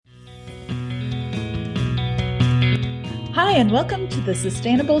Hi, and welcome to the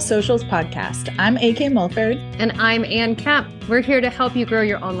Sustainable Socials Podcast. I'm AK Mulford. And I'm Ann Kemp. We're here to help you grow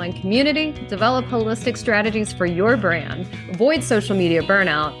your online community, develop holistic strategies for your brand, avoid social media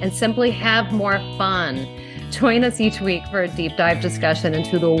burnout, and simply have more fun. Join us each week for a deep dive discussion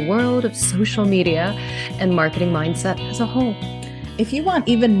into the world of social media and marketing mindset as a whole. If you want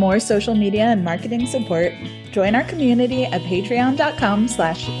even more social media and marketing support, join our community at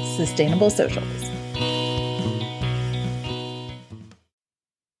patreon.com/sustainablesocials.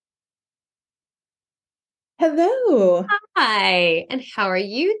 Hello. Hi, and how are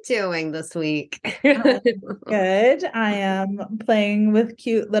you doing this week? Good. I am playing with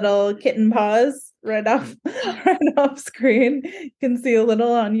cute little kitten paws right off screen. You can see a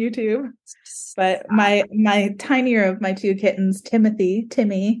little on YouTube. But my tinier of my two kittens, Timmy,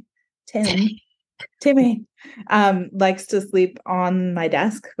 likes to sleep on my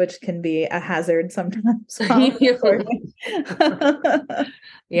desk, which can be a hazard sometimes.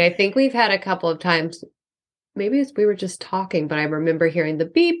 Yeah, I think we've had a couple of times. Maybe we were just talking, but I remember hearing the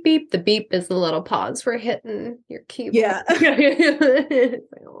beep, beep. The beep is the little paws for hitting your keyboard. Yeah.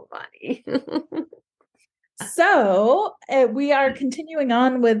 Oh, buddy. So we are continuing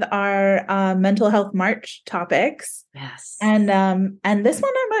on with our mental health March topics. Yes. And this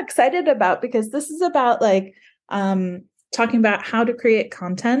one I'm excited about because this is about talking about how to create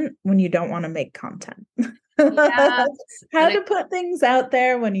content when you don't want to make content. Yes. How to put things out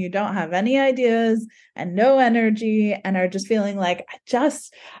there when you don't have any ideas and no energy and are just feeling like, I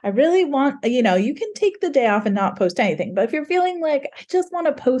really want, you can take the day off and not post anything. But if you're feeling like, I just want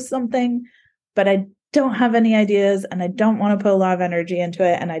to post something, but I don't have any ideas and I don't want to put a lot of energy into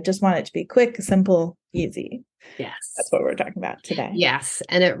it, and I just want it to be quick, simple, easy. Yes. That's what we're talking about today. Yes.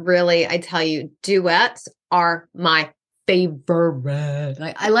 And it really, I tell you, duets are my favorite.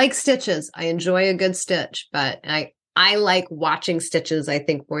 I like stitches. I enjoy a good stitch, but I like watching stitches, I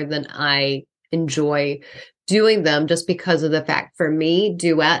think, more than I enjoy doing them, just because of the fact, for me,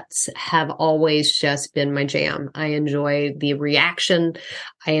 duets have always just been my jam. I enjoy the reaction.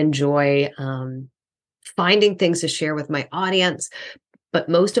 I enjoy finding things to share with my audience. But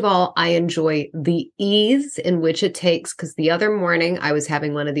most of all, I enjoy the ease in which it takes, because the other morning I was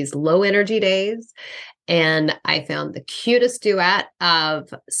having one of these low energy days, and I found the cutest duet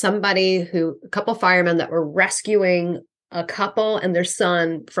of a couple firemen that were rescuing a couple and their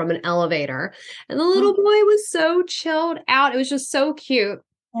son from an elevator. And the little boy was so chilled out. It was just so cute.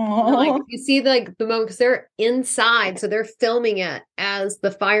 Like, you see the moment, because they're inside, so they're filming it as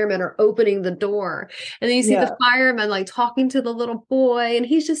the firemen are opening the door, and then you see the fireman talking to the little boy, and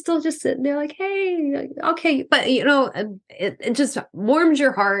he's still sitting there like, hey, okay. But it just warms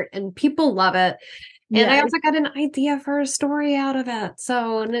your heart, and people love it. And I also got an idea for a story out of it.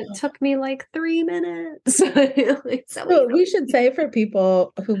 And it took me 3 minutes. So we should say, for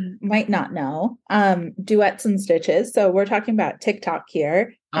people who might not know, duets and stitches. So we're talking about TikTok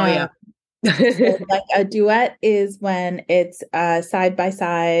here. Oh, yeah. So a duet is when it's side by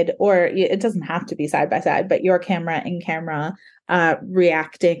side, or it doesn't have to be side by side, but your camera in camera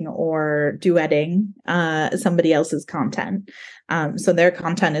reacting or duetting somebody else's content. So their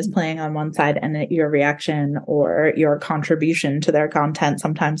content is playing on one side, and your reaction or your contribution to their content,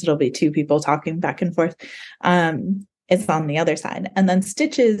 sometimes it'll be two people talking back and forth, it's on the other side. And then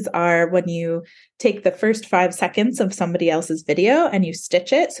stitches are when you take the first 5 seconds of somebody else's video and you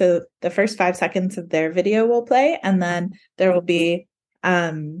stitch it. So the first 5 seconds of their video will play, and then there will be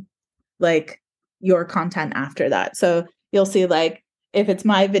your content after that. So you'll see, if it's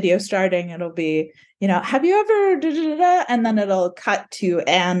my video starting, it'll be, have you ever da-da-da-da? And then it'll cut to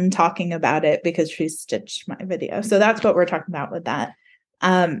Anne talking about it because she stitched my video. So that's what we're talking about with that.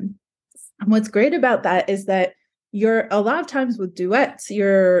 And what's great about that is that a lot of times with duets,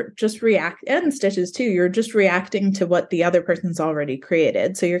 you're just and stitches too, you're just reacting to what the other person's already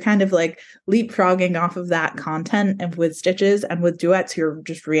created. So you're kind of leapfrogging off of that content. And with stitches and with duets, you're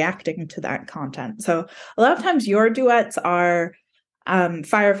just reacting to that content. So a lot of times your duets are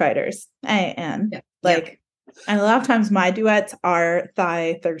firefighters, and and a lot of times my duets are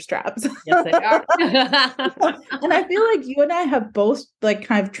thigh thirst traps. Yes, they are. And I feel like you and I have both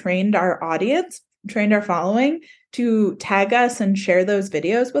kind of trained our audience, trained our following to tag us and share those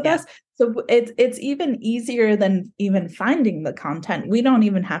videos with us. So it's even easier than even finding the content. We don't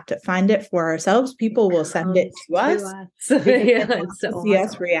even have to find it for ourselves. People will send it to us. See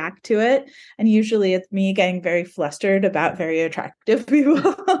us react to it. And usually it's me getting very flustered about very attractive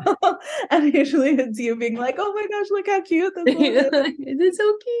people. And usually it's you being like, oh my gosh, look how cute this is. It's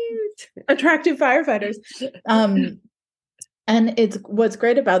so cute. Attractive firefighters. And it's what's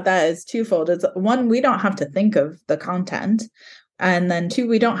great about that is twofold. It's one, we don't have to think of the content. And then two,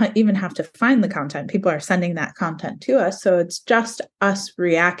 we don't even have to find the content. People are sending that content to us. So it's just us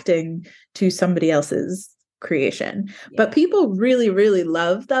reacting to somebody else's creation. Yeah. But people really, really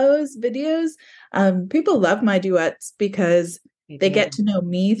love those videos. People love my duets because they get to know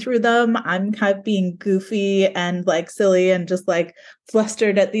me through them. I'm kind of being goofy and like silly and just like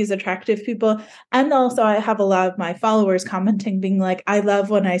flustered at these attractive people. And also I have a lot of my followers commenting, being like, I love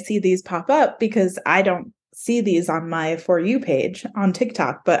when I see these pop up because I don't see these on my For You page on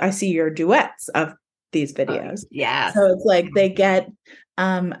TikTok, but I see your duets of these videos. Yeah. So it's like they get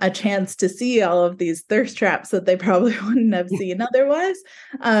a chance to see all of these thirst traps that they probably wouldn't have seen otherwise.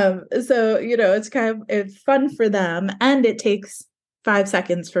 So, it's fun for them, and it takes 5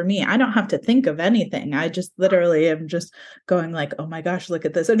 seconds for me. I don't have to think of anything. I just literally am just going like, oh my gosh, look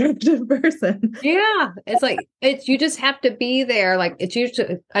at this attractive person. Yeah. It's like, you just have to be there. Like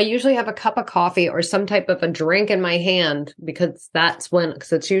I usually have a cup of coffee or some type of a drink in my hand because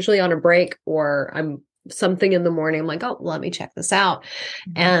it's usually on a break or I'm something in the morning. I'm like, oh, let me check this out.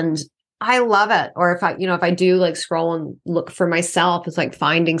 Mm-hmm. And I love it. Or if I do like scroll and look for myself, it's like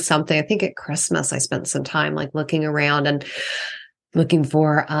finding something. I think at Christmas, I spent some time like looking around and looking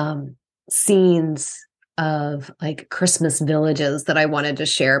for scenes of like Christmas villages that I wanted to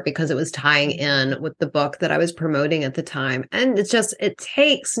share because it was tying in with the book that I was promoting at the time. And it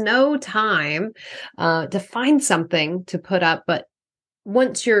takes no time to find something to put up, but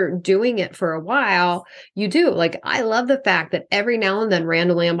once you're doing it for a while, you do. Like, I love the fact that every now and then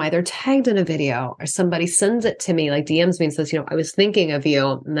randomly I'm either tagged in a video or somebody sends it to me, like DMs me and says, I was thinking of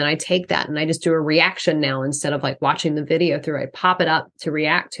you. And then I take that and I just do a reaction now instead of like watching the video through. I pop it up to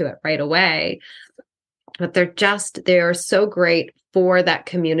react to it right away. But they are so great for that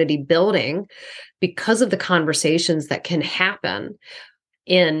community building because of the conversations that can happen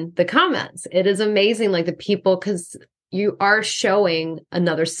in the comments. It is amazing, like the people, because you are showing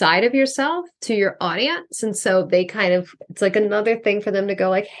another side of yourself to your audience. And so it's like another thing for them to go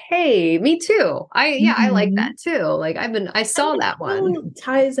like, hey, me too. I like that too. Like I saw that one.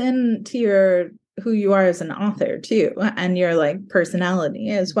 Ties in to who you are as an author too, and your like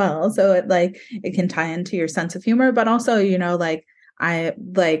personality as well. So it can tie into your sense of humor, but also, I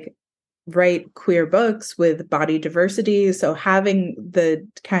write queer books with body diversity. So having the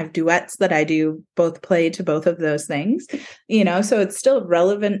kind of duets that I do both play to both of those things, so it's still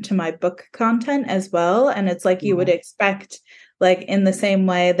relevant to my book content as well. And it's like you would expect, like in the same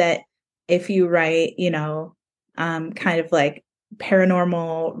way that if you write, kind of like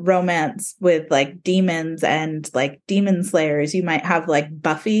paranormal romance with like demons and like demon slayers, you might have like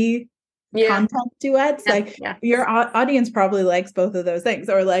Buffy content duets. Your audience probably likes both of those things.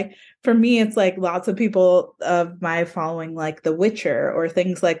 Or like for me, it's like lots of people of my following like The Witcher or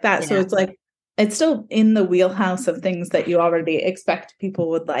things like that. So it's like it's still in the wheelhouse of things that you already expect people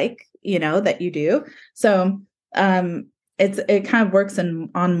would like, that you do. So it kind of works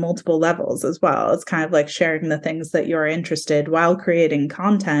on multiple levels as well. It's kind of like sharing the things that you're interested while creating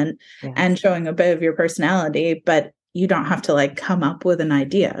content and showing a bit of your personality, but you don't have to like come up with an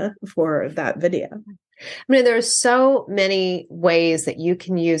idea for that video. I mean, there are so many ways that you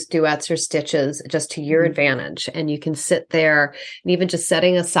can use duets or stitches just to your advantage. And you can sit there and even just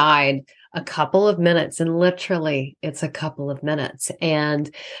setting aside a couple of minutes, and literally it's a couple of minutes.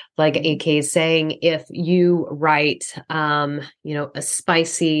 And like AK is saying, if you write, a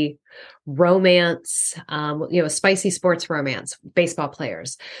spicy romance, a spicy sports romance, baseball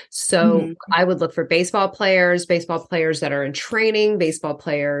players. So I would look for baseball players that are in training, baseball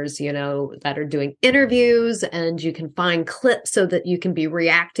players, that are doing interviews, and you can find clips so that you can be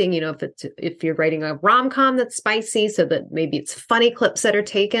reacting, if you're writing a rom-com that's spicy, so that maybe it's funny clips that are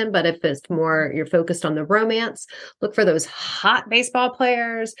taken, but if it's more, you're focused on the romance, look for those hot baseball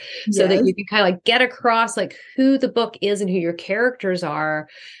players so that you can kind of like get across like who the book is and who your characters are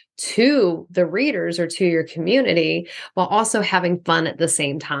to the readers or to your community, while also having fun at the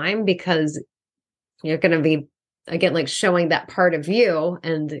same time, because you're going to be, again, like showing that part of you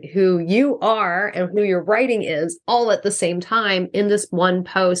and who you are and who your writing is all at the same time in this one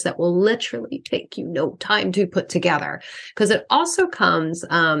post that will literally take you no time to put together. Because it also comes,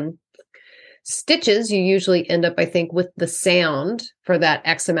 stitches, you usually end up, I think, with the sound for that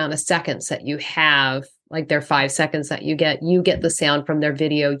X amount of seconds that you have. Like their 5 seconds that you get the sound from their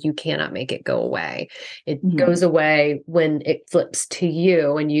video. You cannot make it go away. It goes away when it flips to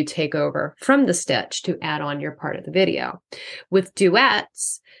you and you take over from the stitch to add on your part of the video. With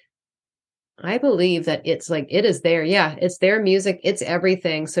duets, I believe that it's like, it is there. Yeah. It's their music. It's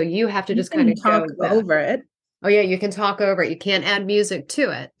everything. So you have to just kind of talk over it. Oh yeah, you can talk over it. You can't add music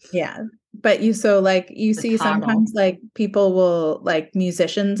to it. Yeah. But you The see toggle. sometimes like people will like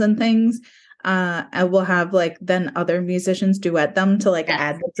musicians and things and will have like then other musicians duet them to like Yes.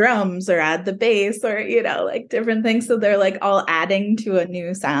 add the drums or add the bass or like different things, so they're like all adding to a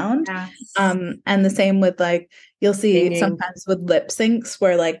new sound. Yes. And the same with like you'll see Singing. sometimes with lip syncs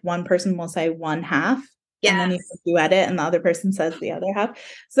where like one person will say one half and then you Yes. duet it and the other person says the other half.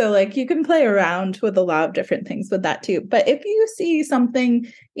 So like you can play around with a lot of different things with that too. But if you see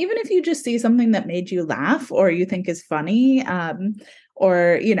something, even if you just see something that made you laugh or you think is funny,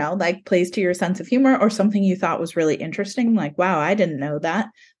 or like plays to your sense of humor, or something you thought was really interesting, like wow, I didn't know that,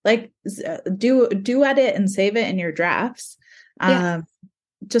 like do edit and save it in your drafts. Yeah.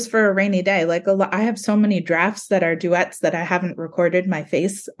 Just for a rainy day. Like I have so many drafts that are duets that I haven't recorded my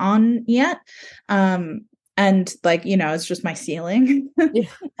face on yet. And like, it's just my ceiling. Yeah.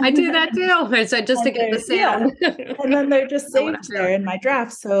 I do that too. So just to get the Yeah. sound. And then they're just Know what saved I'm there doing. in my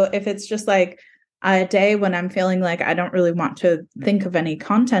drafts. So if it's just like a day when I'm feeling like I don't really want to think of any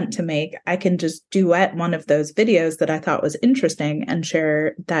content to make, I can just duet one of those videos that I thought was interesting and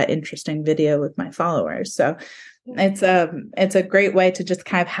share that interesting video with my followers. So it's a great way to just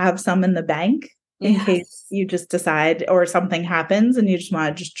kind of have some in the bank in case Yes. you just decide or something happens and you just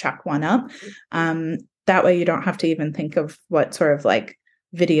want to just chuck one up. That way you don't have to even think of what sort of like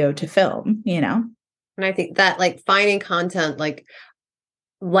video to film. And I think that like finding content, like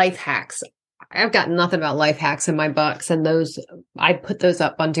life hacks. I've got nothing about life hacks in my books, and those I put those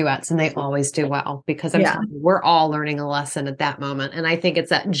up on duets, and they always do well because I'm Yeah. telling you, we're all learning a lesson at that moment, and I think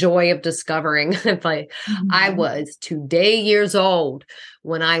it's that joy of discovering. If I Mhm. was today years old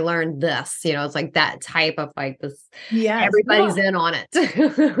when I learned this, it's like that type of like this. Yes. Everybody's Well, in on it.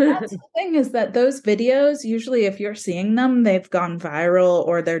 that's the thing is that those videos, usually if you're seeing them, they've gone viral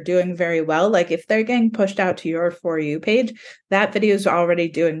or they're doing very well. Like if they're getting pushed out to your For You page, that video is already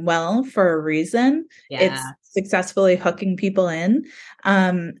doing well for a reason. It's Yeah. successfully hooking people in.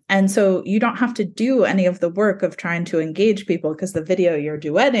 And so you don't have to do any of the work of trying to engage people because the video you're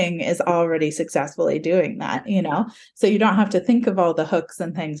duetting is already successfully doing that. So you don't have to think of all the hooks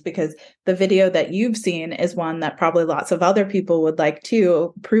and things because the video that you've seen is one that probably lots of other people would like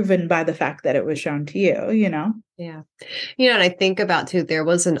too, proven by the fact that it was shown to you. Yeah. And I think about too, there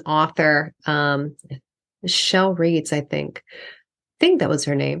was an author, Shell Reeds, I think that was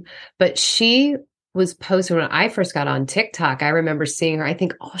her name, but she was posting when I first got on TikTok. I remember seeing her. I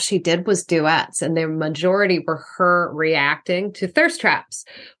think all she did was duets, and the majority were her reacting to thirst traps,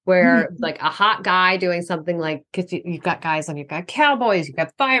 where like a hot guy doing something like, because you've got guys on, you've got cowboys, you've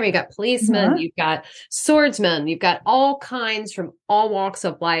got firemen, you've got policemen, you've got swordsmen, you've got all kinds from all walks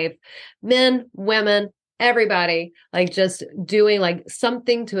of life, men, women, everybody, like just doing like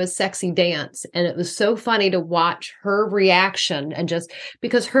something to a sexy dance. And it was so funny to watch her reaction, and just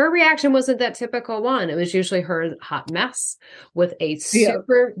because her reaction wasn't that typical one. It was usually her hot mess with a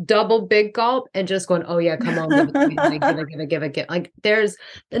super double big gulp and just going, oh yeah, come on, give it to me. Like, give it. Like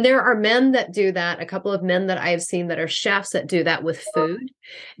there are men that do that. A couple of men that I have seen that are chefs that do that with food.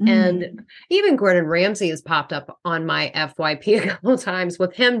 And even Gordon Ramsay has popped up on my FYP a couple of times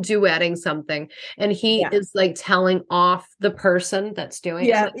with him duetting something. And he is like telling off the person that's doing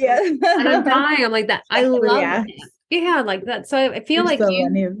it. Like, Yeah. And I'm dying. I'm like that. I love it. Yeah, like that. So I feel like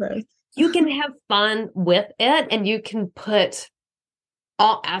you can have fun with it, and you can put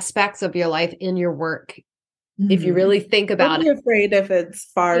all aspects of your life in your work. If you really think about Don't it. be afraid if it's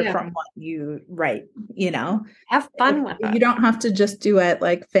far from what you write, Have fun with it. You don't have to just do it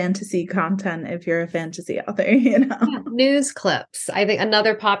like fantasy content if you're a fantasy author, News clips. I think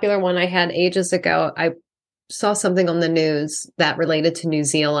another popular one I had ages ago, I saw something on the news that related to New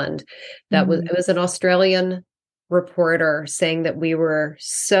Zealand. It was an Australian reporter saying that we were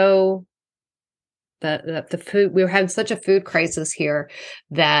that the food, we were having such a food crisis here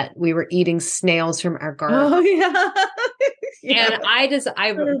that we were eating snails from our garden. Oh yeah. And I was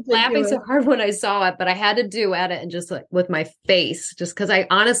laughing so hard when I saw it, but I had to duet it and just like with my face, just because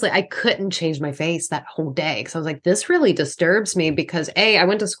I couldn't change my face that whole day. Cause I was like, this really disturbs me because I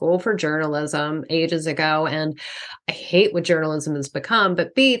went to school for journalism ages ago and I hate what journalism has become,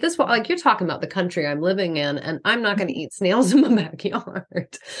 but B, like you're talking about the country I'm living in and I'm not going to eat snails in my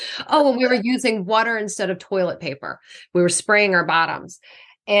backyard. Oh, and we were using water instead of toilet paper. We were spraying our bottoms.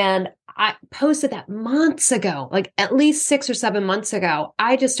 And I posted that months ago, like at least 6 or 7 months ago.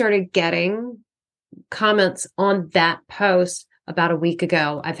 I just started getting comments on that post about a week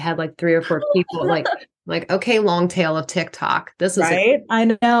ago. I've had like 3 or 4 people like, okay, long tail of TikTok. This is right.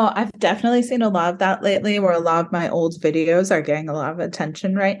 I know. I've definitely seen a lot of that lately where a lot of my old videos are getting a lot of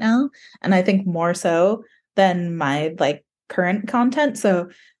attention right now. And I think more so than my like current content. So,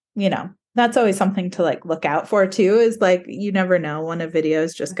 that's always something to like look out for too, is like, you never know when a video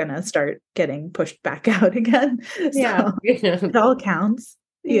is just going to start getting pushed back out again. Yeah. So it all counts,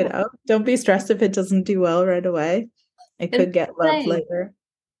 don't be stressed if it doesn't do well right away. It could get loved later.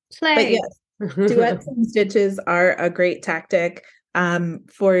 But yes, duets and stitches are a great tactic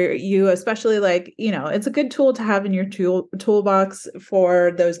for you, especially like, it's a good tool to have in your toolbox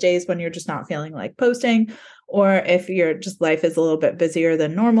for those days when you're just not feeling like posting, or if your just life is a little bit busier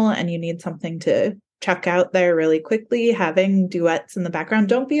than normal and you need something to chuck out there really quickly. Having duets in the background,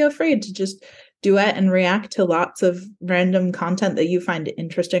 don't be afraid to just duet and react to lots of random content that you find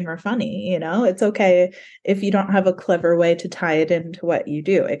interesting or funny. It's okay if you don't have a clever way to tie it into what you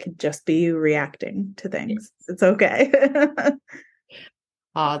do. It could just be you reacting to things. It's okay.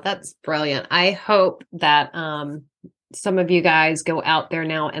 Oh, that's brilliant. I hope that some of you guys go out there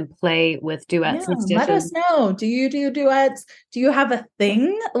now and play with duets and stitches. Let us know. Do you do duets? Do you have a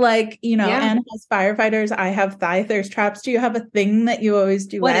thing? Like, Anne has firefighters. I have thigh thirst traps. Do you have a thing that you always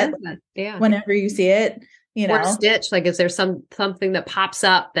duet? Whenever you see it? Or stitch, like is there something that pops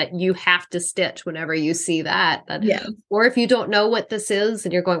up that you have to stitch whenever you see that? Or if you don't know what this is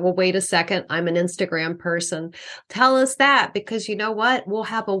and you're going, well, wait a second, I'm an Instagram person. Tell us that, because you know what? We'll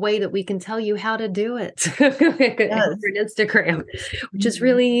have a way that we can tell you how to do it for an Instagram, which is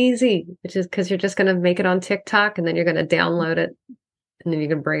really easy, which is because you're just going to make it on TikTok and then you're going to download it and then you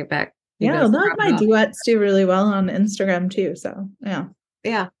can bring it back. A lot of my duets do really well on Instagram too. So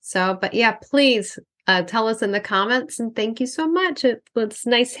please tell us in the comments, and thank you so much. It was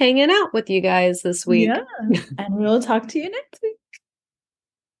nice hanging out with you guys this week. And we'll talk to you next week.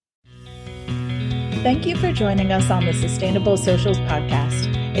 Thank you for joining us on the Sustainable Socials podcast.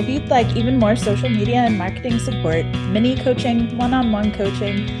 If you'd like even more social media and marketing support, mini coaching, one-on-one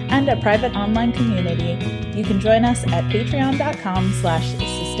coaching, and a private online community, you can join us at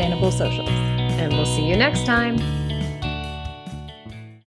patreon.com/sustainablesocials. And we'll see you next time.